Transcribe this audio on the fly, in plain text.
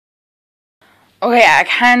Okay, I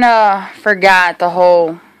kind of forgot the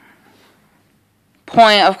whole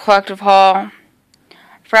point of collective haul.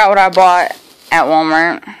 Forgot what I bought at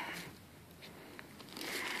Walmart.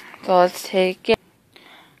 So let's take it.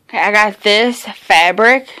 Okay, I got this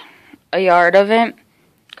fabric, a yard of it,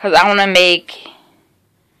 because I want to make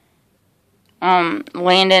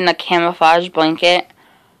Landon a camouflage blanket.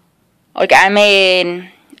 Like, I made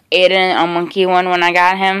Aiden a monkey one when I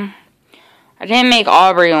got him. I didn't make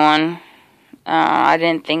Aubrey one. I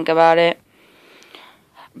didn't think about it.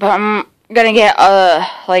 But I'm gonna get a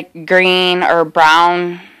like green or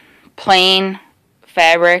brown plain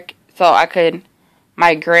fabric so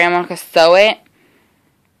my grandma could sew it.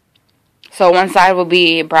 So one side will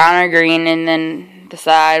be brown or green and then the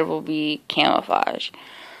side will be camouflage.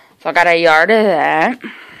 So I got a yard of that.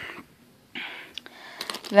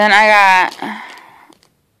 Then I got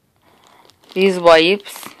these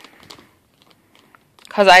wipes.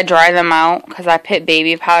 Because I dry them out. Because I put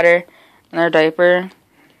baby powder in their diaper.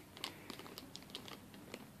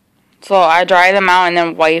 So I dry them out and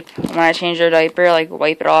then wipe when I change their diaper. Like,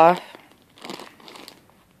 wipe it off.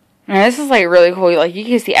 And this is, like, really cool. Like, you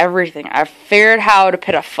can see everything. I figured how to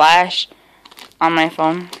put a flash on my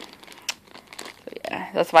phone. So, yeah.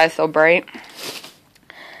 That's why it's so bright.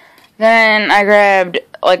 Then I grabbed,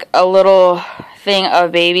 like, a little thing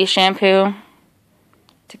of baby shampoo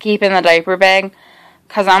to keep in the diaper bag.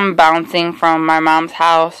 Because I'm bouncing from my mom's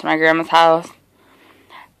house, my grandma's house.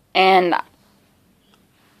 And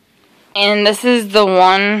this is the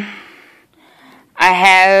one I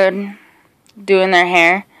had doing their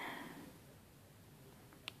hair.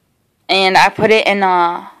 And I put it in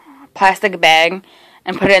a plastic bag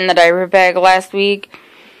and put it in the diaper bag last week.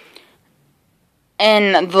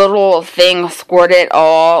 And the little thing squirted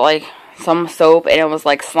all, like, some soap. And it was,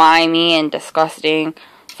 like, slimy and disgusting.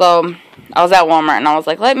 So I was at Walmart and I was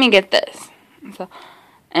like, let me get this.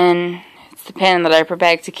 And it's to put in the diaper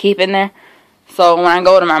bag to keep in there. So when I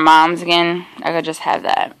go to my mom's again, I could just have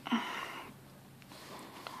that.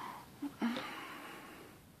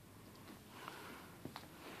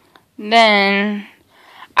 Then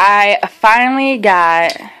I finally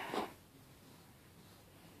got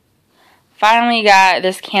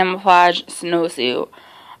this camouflage snowsuit.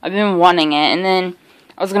 I've been wanting it. And then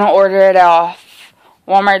I was going to order it off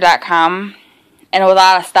Walmart.com, and it was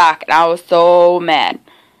out of stock, and I was so mad.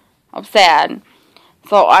 I'm sad.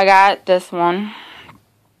 So I got this one.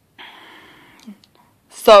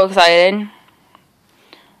 So excited.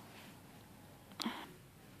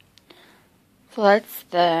 So that's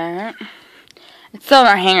that. It's still in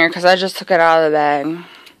our hanger because I just took it out of the bag. And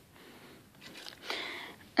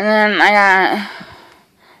then I got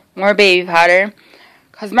more baby powder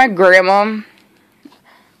because my grandma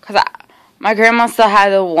still had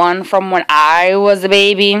the one from when I was a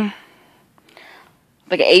baby,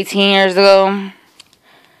 like 18 years ago.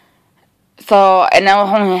 So, and it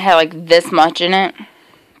only had like this much in it.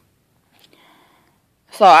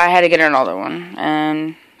 So I had to get another one,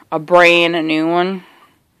 and a brand new one.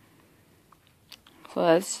 So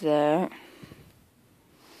that's that.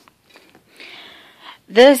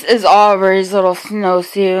 This is Aubrey's little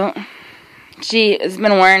snowsuit. She has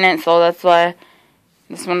been wearing it, so that's why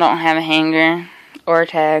this one don't have a hanger or a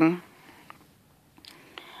tag.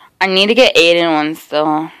 I need to get Aiden one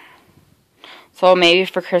still. So maybe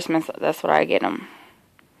for Christmas, that's what I get him.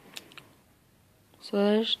 So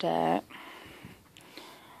there's that.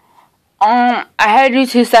 I had to do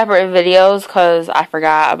 2 separate videos because I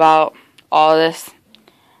forgot about all this.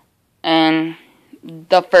 And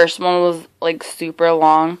the first one was like super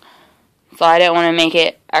long. So I didn't want to make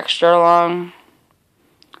it extra long.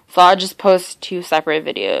 So I'll just post 2 separate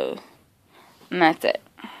videos. And that's it.